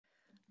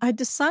I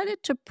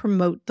decided to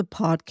promote the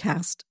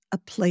podcast, A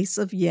Place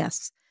of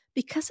Yes,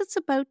 because it's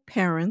about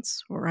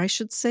parents, or I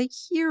should say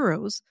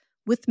heroes,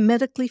 with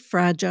medically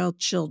fragile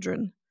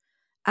children.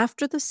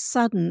 After the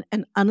sudden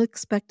and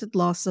unexpected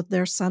loss of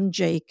their son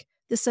Jake,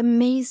 this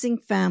amazing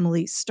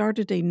family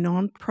started a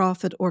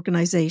nonprofit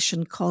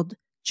organization called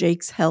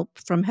Jake's Help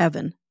from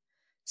Heaven.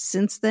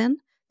 Since then,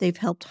 they've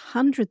helped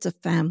hundreds of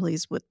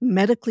families with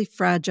medically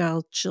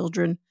fragile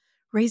children,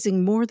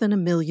 raising more than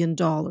 $1 million.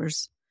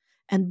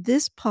 And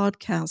this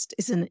podcast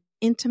is an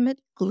intimate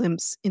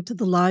glimpse into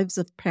the lives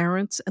of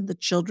parents and the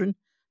children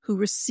who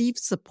receive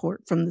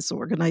support from this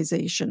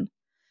organization.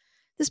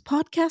 This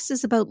podcast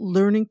is about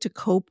learning to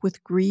cope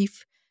with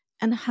grief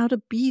and how to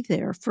be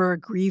there for a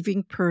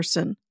grieving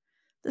person.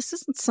 This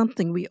isn't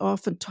something we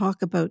often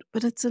talk about,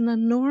 but it's an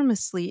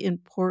enormously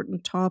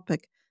important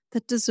topic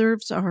that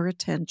deserves our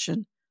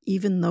attention,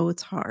 even though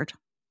it's hard.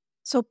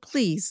 So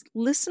please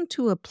listen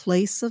to A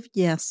Place of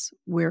Yes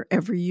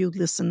wherever you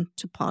listen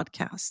to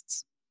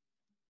podcasts.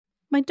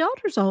 My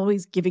daughter's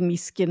always giving me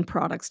skin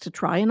products to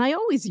try, and I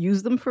always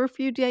use them for a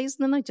few days,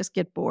 and then I just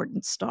get bored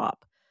and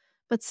stop.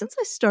 But since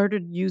I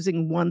started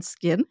using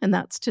OneSkin, and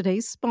that's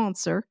today's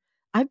sponsor,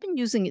 I've been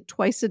using it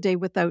twice a day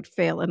without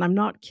fail, and I'm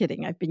not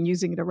kidding. I've been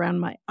using it around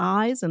my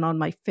eyes and on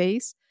my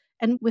face,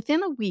 and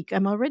within a week,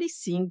 I'm already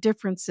seeing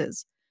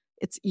differences.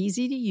 It's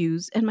easy to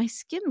use, and my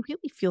skin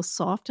really feels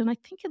soft, and I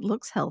think it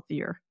looks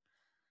healthier.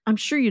 I'm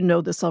sure you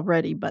know this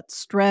already, but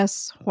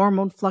stress,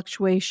 hormone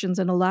fluctuations,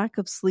 and a lack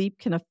of sleep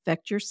can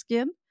affect your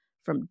skin.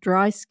 From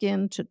dry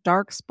skin to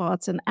dark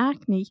spots and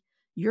acne,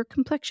 your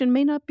complexion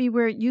may not be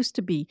where it used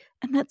to be,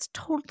 and that's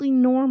totally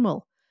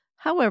normal.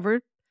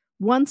 However,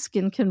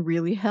 OneSkin can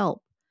really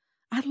help.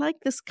 I like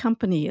this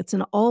company. It's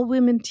an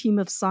all-women team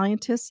of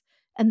scientists,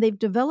 and they've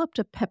developed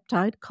a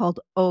peptide called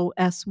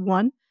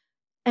OS1,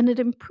 and it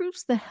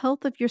improves the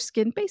health of your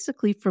skin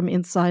basically from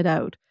inside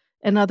out.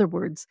 In other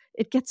words,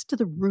 it gets to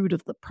the root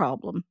of the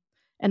problem.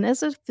 And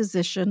as a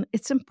physician,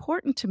 it's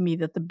important to me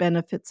that the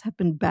benefits have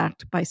been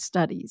backed by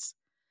studies.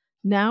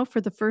 Now,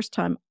 for the first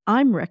time,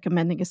 I'm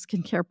recommending a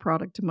skincare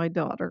product to my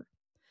daughter.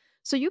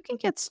 So you can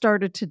get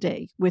started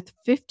today with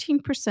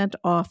 15%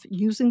 off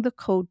using the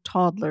code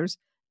TODDLERS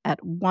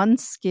at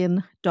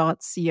oneskin.co.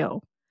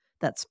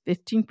 That's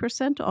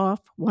 15%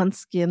 off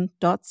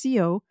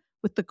oneskin.co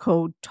with the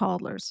code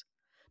TODDLERS.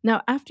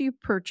 Now, after you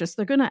purchase,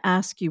 they're going to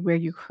ask you where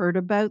you heard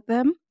about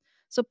them.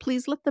 So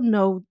please let them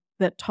know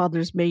that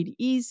Toddlers Made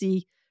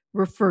Easy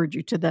referred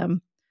you to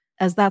them,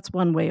 as that's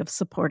one way of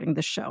supporting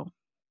the show.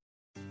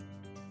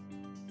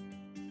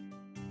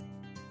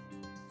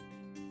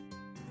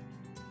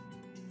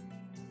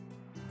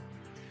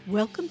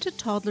 Welcome to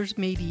Toddlers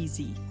Made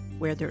Easy,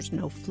 where there's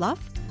no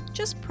fluff,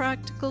 just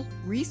practical,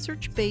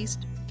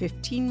 research-based,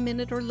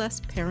 15-minute or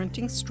less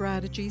parenting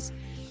strategies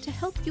to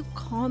help you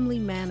calmly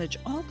manage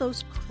all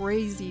those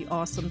crazy,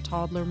 awesome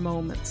toddler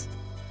moments.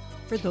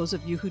 For those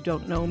of you who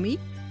don't know me,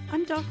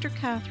 I'm Dr.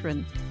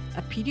 Catherine,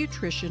 a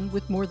pediatrician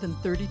with more than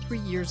 33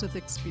 years of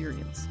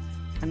experience.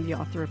 I'm the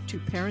author of 2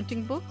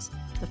 parenting books,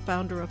 the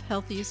founder of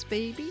Healthiest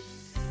Baby,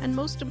 and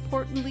most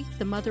importantly,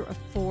 the mother of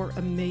 4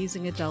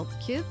 amazing adult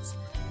kids.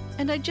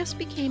 And I just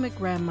became a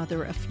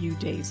grandmother a few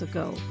days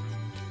ago.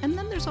 And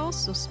then there's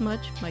also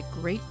Smudge, my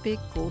great big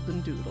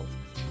golden doodle.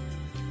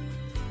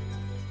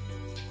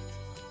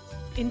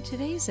 In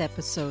today's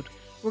episode,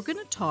 we're going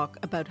to talk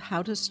about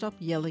how to stop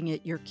yelling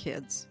at your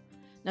kids.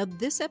 Now,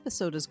 this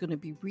episode is going to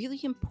be really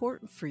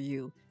important for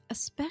you,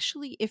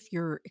 especially if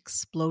you're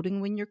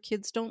exploding when your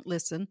kids don't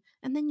listen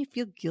and then you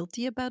feel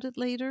guilty about it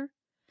later.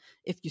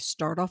 If you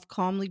start off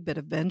calmly but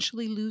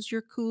eventually lose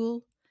your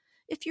cool.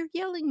 If you're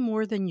yelling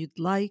more than you'd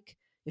like.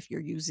 If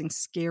you're using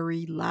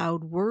scary,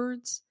 loud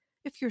words.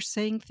 If you're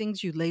saying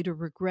things you later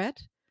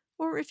regret.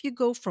 Or if you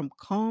go from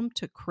calm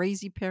to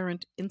crazy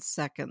parent in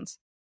seconds.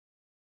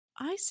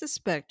 I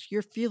suspect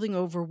you're feeling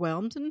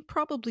overwhelmed and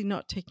probably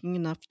not taking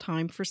enough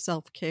time for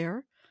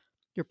self-care.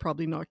 You're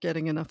probably not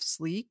getting enough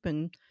sleep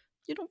and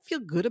you don't feel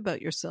good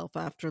about yourself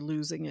after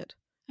losing it.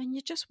 And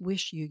you just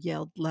wish you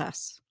yelled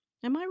less.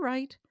 Am I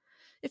right?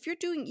 If you're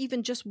doing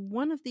even just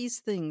one of these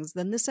things,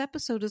 then this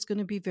episode is going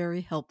to be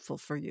very helpful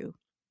for you.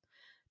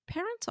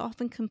 Parents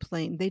often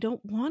complain they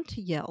don't want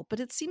to yell, but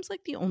it seems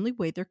like the only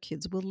way their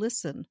kids will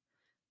listen.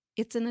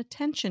 It's an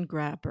attention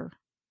grabber.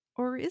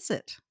 Or is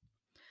it?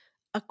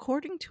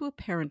 According to a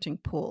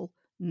parenting poll,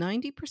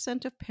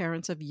 90% of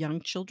parents of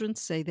young children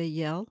say they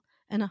yell,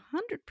 and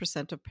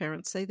 100% of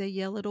parents say they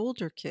yell at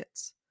older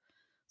kids.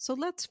 So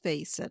let's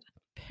face it,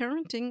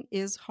 parenting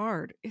is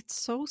hard.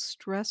 It's so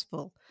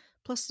stressful.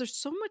 Plus, there's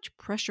so much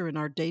pressure in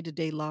our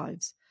day-to-day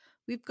lives.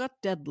 We've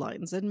got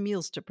deadlines and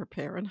meals to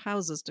prepare and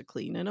houses to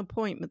clean and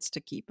appointments to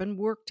keep and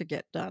work to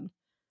get done.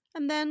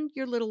 And then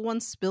your little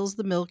one spills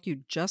the milk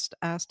you just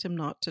asked him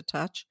not to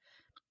touch,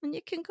 and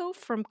you can go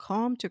from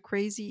calm to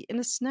crazy in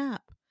a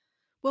snap.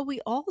 Well, we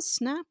all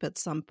snap at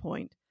some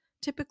point.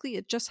 Typically,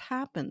 it just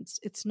happens.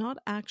 It's not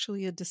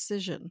actually a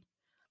decision.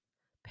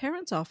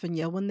 Parents often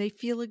yell when they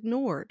feel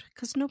ignored,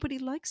 because nobody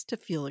likes to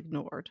feel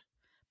ignored.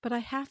 But I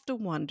have to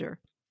wonder,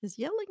 is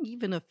yelling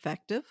even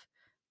effective?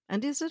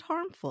 And is it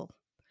harmful?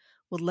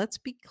 Well, let's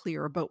be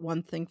clear about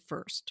one thing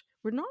first.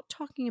 We're not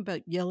talking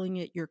about yelling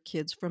at your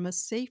kids from a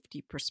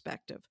safety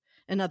perspective.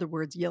 In other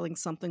words, yelling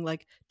something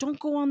like, "Don't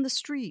go on the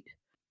street."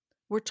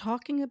 We're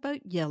talking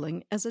about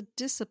yelling as a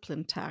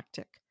discipline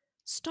tactic.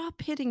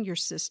 Stop hitting your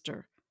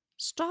sister.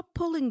 Stop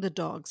pulling the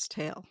dog's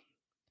tail.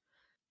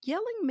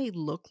 Yelling may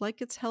look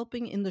like it's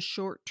helping in the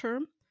short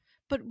term,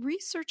 but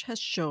research has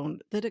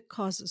shown that it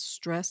causes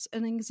stress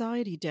and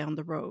anxiety down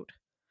the road.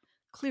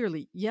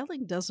 Clearly,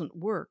 yelling doesn't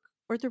work,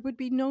 or there would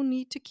be no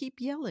need to keep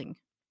yelling.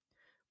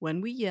 When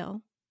we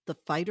yell, the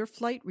fight or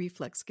flight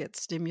reflex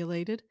gets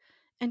stimulated,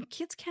 and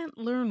kids can't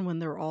learn when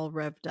they're all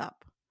revved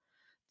up.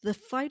 The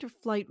fight or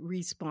flight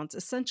response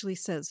essentially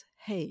says,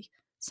 "Hey,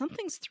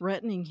 something's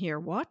threatening here,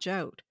 watch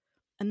out."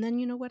 And then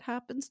you know what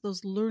happens?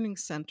 Those learning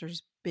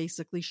centers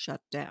basically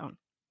shut down.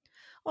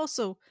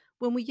 Also,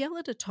 when we yell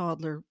at a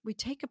toddler, we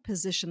take a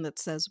position that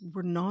says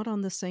we're not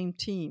on the same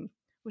team,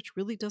 which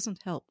really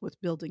doesn't help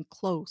with building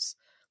close,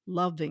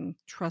 loving,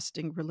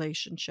 trusting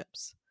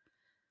relationships.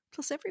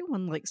 Plus,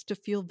 everyone likes to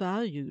feel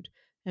valued,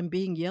 and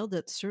being yelled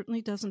at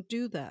certainly doesn't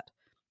do that.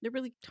 It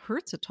really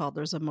hurts a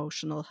toddler's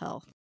emotional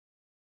health.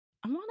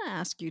 I want to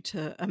ask you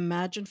to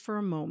imagine for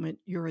a moment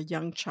you're a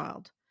young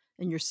child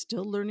and you're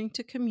still learning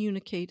to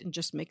communicate and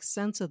just make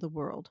sense of the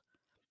world.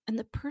 And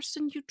the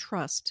person you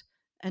trust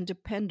and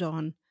depend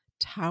on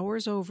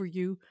towers over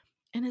you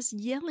and is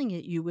yelling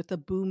at you with a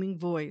booming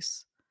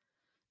voice.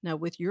 Now,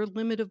 with your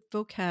limited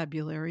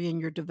vocabulary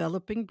and your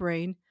developing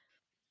brain,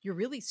 you're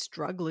really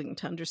struggling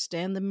to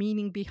understand the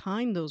meaning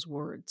behind those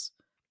words.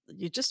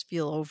 You just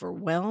feel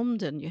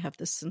overwhelmed and you have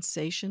this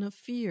sensation of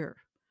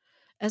fear.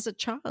 As a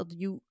child,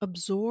 you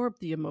absorb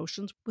the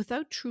emotions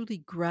without truly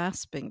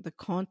grasping the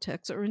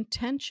context or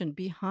intention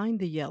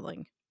behind the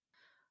yelling.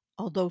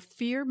 Although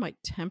fear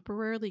might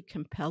temporarily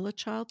compel a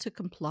child to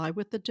comply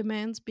with the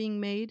demands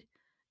being made,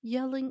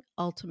 yelling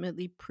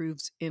ultimately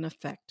proves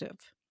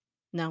ineffective.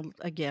 Now,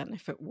 again,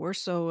 if it were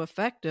so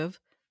effective,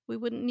 we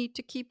wouldn't need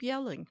to keep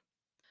yelling.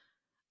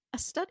 A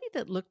study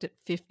that looked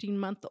at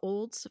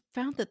 15-month-olds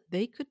found that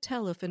they could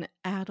tell if an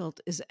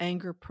adult is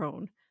anger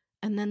prone,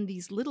 and then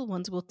these little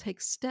ones will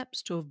take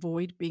steps to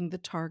avoid being the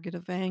target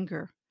of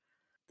anger.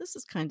 This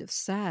is kind of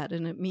sad,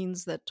 and it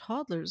means that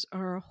toddlers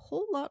are a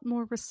whole lot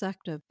more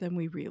receptive than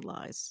we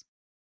realize.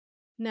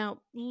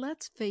 Now,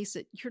 let's face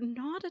it, you're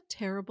not a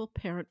terrible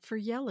parent for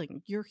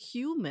yelling. You're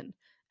human,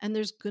 and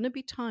there's going to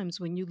be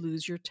times when you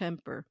lose your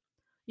temper.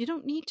 You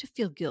don't need to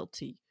feel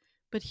guilty,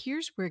 but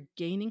here's where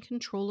gaining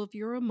control of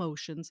your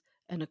emotions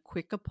and a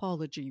quick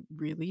apology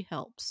really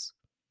helps.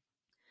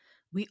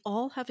 We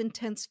all have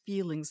intense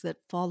feelings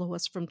that follow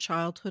us from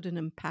childhood and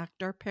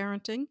impact our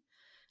parenting,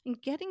 and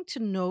getting to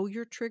know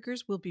your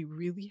triggers will be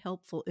really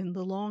helpful in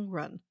the long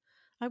run.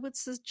 I would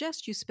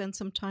suggest you spend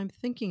some time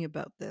thinking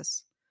about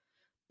this.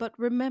 But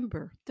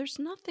remember, there's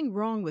nothing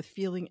wrong with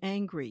feeling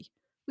angry.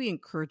 We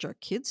encourage our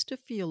kids to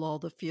feel all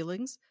the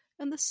feelings,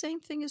 and the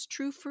same thing is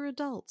true for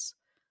adults.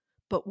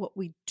 But what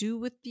we do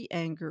with the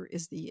anger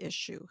is the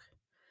issue.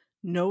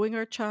 Knowing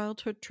our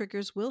childhood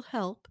triggers will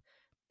help,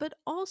 but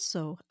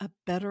also a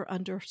better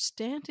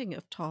understanding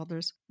of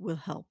toddlers will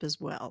help as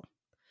well.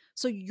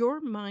 So your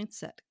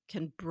mindset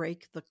can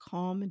break the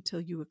calm until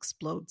you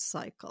explode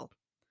cycle.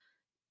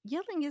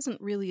 Yelling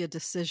isn't really a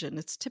decision,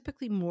 it's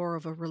typically more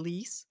of a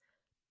release,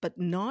 but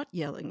not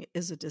yelling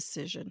is a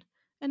decision,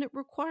 and it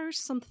requires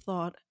some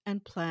thought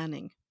and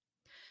planning.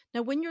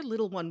 Now, when your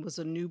little one was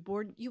a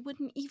newborn, you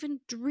wouldn't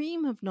even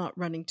dream of not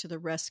running to the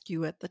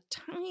rescue at the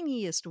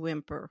tiniest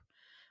whimper.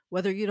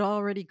 Whether you'd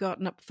already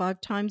gotten up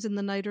 5 times in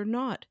the night or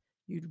not,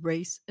 you'd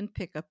race and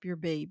pick up your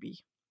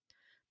baby.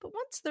 But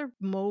once they're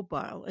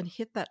mobile and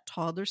hit that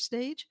toddler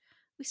stage,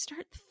 we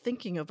start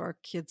thinking of our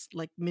kids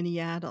like mini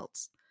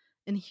adults.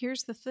 And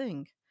here's the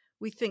thing,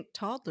 we think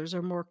toddlers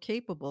are more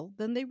capable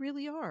than they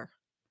really are.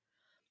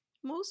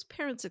 Most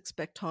parents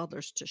expect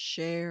toddlers to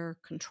share,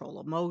 control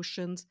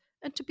emotions,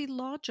 and to be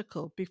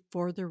logical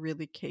before they're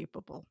really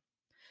capable.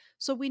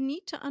 So we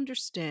need to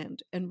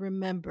understand and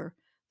remember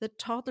that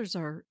toddlers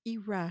are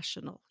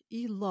irrational,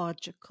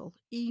 illogical,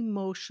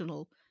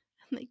 emotional,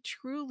 and they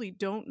truly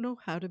don't know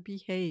how to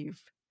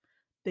behave.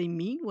 They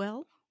mean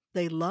well,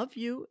 they love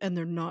you, and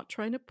they're not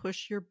trying to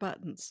push your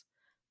buttons.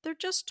 They're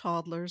just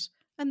toddlers,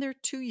 and they're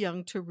too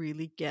young to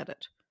really get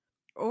it.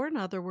 Or, in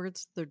other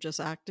words, they're just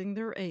acting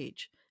their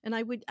age. And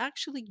I would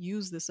actually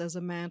use this as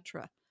a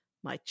mantra.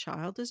 My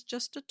child is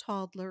just a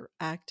toddler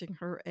acting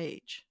her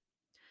age.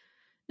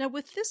 Now,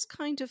 with this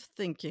kind of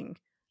thinking,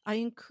 I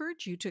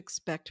encourage you to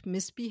expect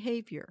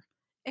misbehavior.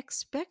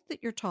 Expect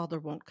that your toddler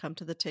won't come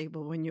to the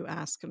table when you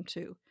ask him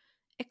to.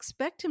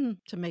 Expect him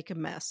to make a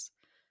mess.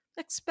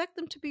 Expect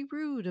them to be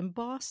rude and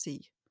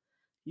bossy.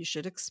 You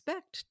should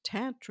expect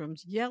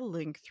tantrums,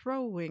 yelling,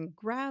 throwing,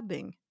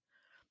 grabbing.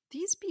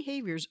 These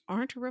behaviors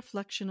aren't a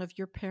reflection of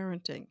your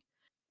parenting,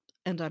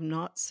 and I'm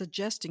not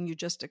suggesting you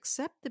just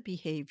accept the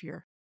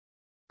behavior.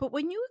 But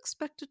when you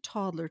expect a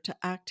toddler to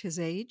act his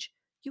age,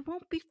 you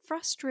won't be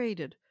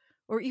frustrated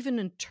or even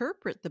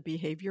interpret the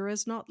behavior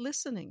as not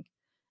listening.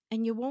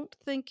 and you won't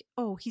think,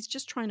 oh, he's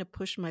just trying to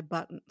push my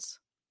buttons.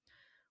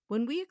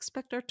 When we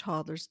expect our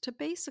toddlers to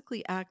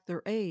basically act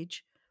their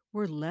age,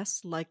 we're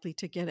less likely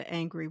to get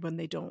angry when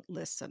they don't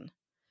listen.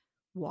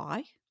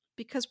 Why?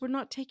 Because we're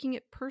not taking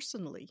it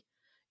personally.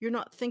 You're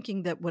not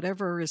thinking that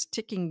whatever is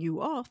ticking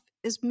you off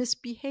is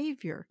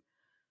misbehavior.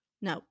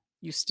 Now,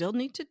 you still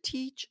need to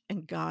teach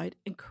and guide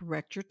and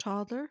correct your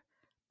toddler,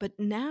 but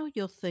now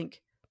you'll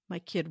think, my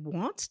kid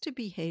wants to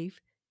behave,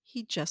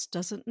 he just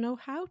doesn't know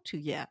how to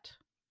yet.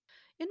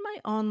 In my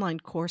online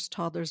course,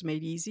 Toddlers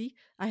Made Easy,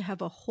 I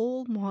have a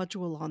whole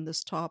module on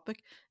this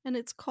topic, and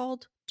it's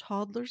called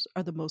Toddlers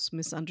Are the Most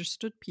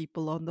Misunderstood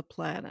People on the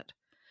Planet.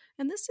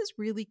 And this is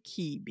really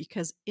key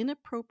because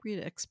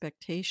inappropriate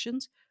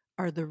expectations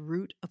are the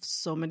root of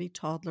so many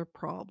toddler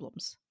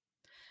problems.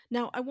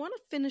 Now, I want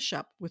to finish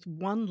up with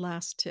one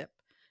last tip,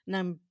 and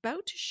I'm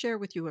about to share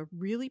with you a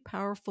really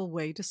powerful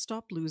way to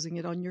stop losing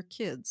it on your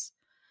kids.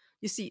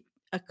 You see,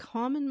 a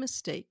common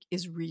mistake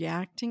is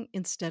reacting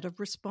instead of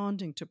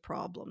responding to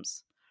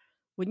problems.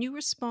 When you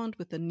respond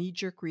with a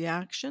knee-jerk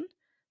reaction,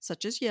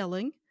 such as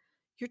yelling,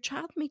 your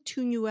child may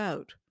tune you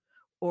out,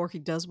 or he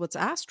does what's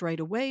asked right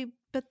away,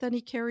 but then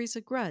he carries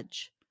a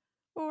grudge.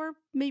 Or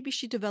maybe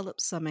she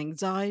develops some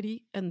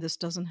anxiety, and this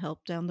doesn't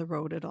help down the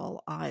road at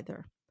all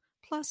either.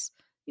 Plus,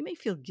 you may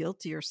feel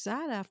guilty or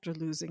sad after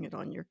losing it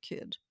on your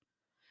kid.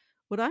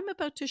 What I'm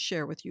about to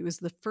share with you is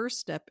the first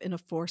step in a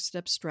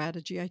 4-step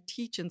strategy I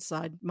teach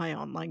inside my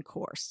online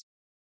course.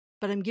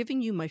 But I'm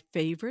giving you my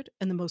favorite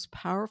and the most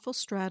powerful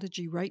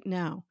strategy right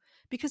now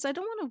because I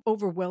don't want to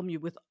overwhelm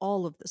you with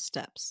all of the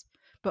steps.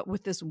 But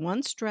with this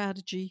one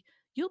strategy,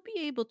 you'll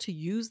be able to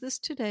use this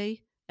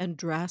today and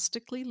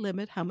drastically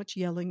limit how much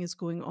yelling is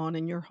going on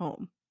in your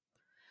home.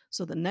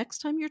 So the next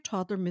time your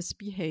toddler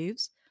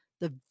misbehaves,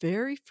 the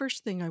very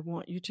first thing I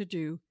want you to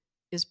do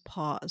is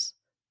pause.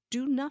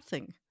 Do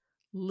nothing.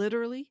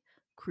 Literally,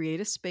 create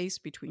a space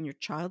between your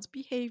child's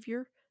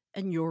behavior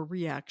and your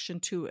reaction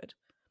to it.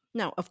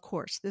 Now, of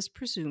course, this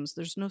presumes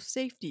there's no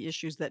safety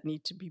issues that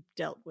need to be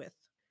dealt with.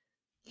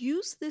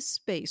 Use this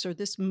space or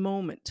this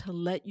moment to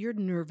let your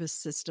nervous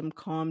system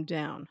calm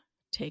down.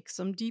 Take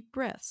some deep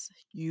breaths.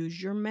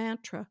 Use your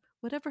mantra.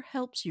 Whatever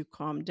helps you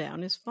calm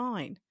down is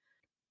fine.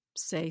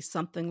 Say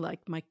something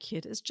like, my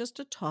kid is just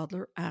a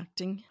toddler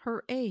acting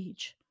her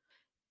age.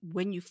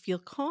 When you feel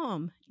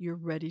calm, you're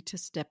ready to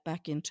step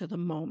back into the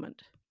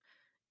moment.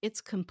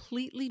 It's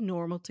completely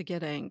normal to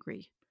get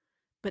angry.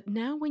 But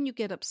now when you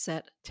get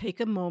upset, take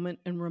a moment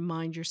and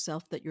remind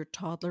yourself that your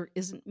toddler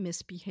isn't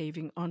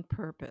misbehaving on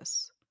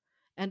purpose.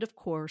 And of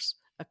course,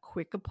 a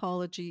quick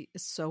apology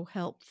is so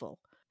helpful.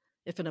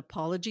 If an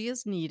apology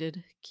is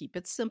needed, keep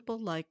it simple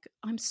like,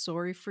 I'm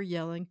sorry for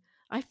yelling.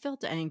 I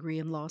felt angry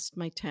and lost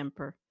my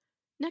temper.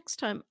 Next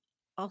time,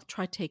 I'll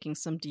try taking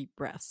some deep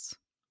breaths.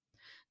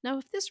 Now,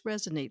 if this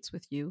resonates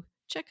with you,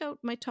 check out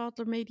my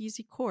Toddler Made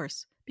Easy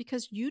course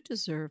because you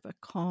deserve a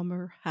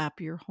calmer,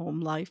 happier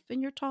home life,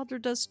 and your toddler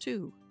does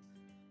too.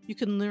 You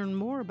can learn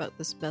more about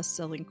this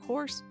best-selling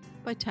course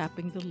by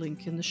tapping the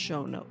link in the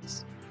show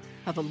notes.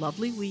 Have a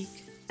lovely week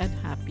and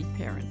happy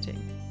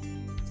parenting.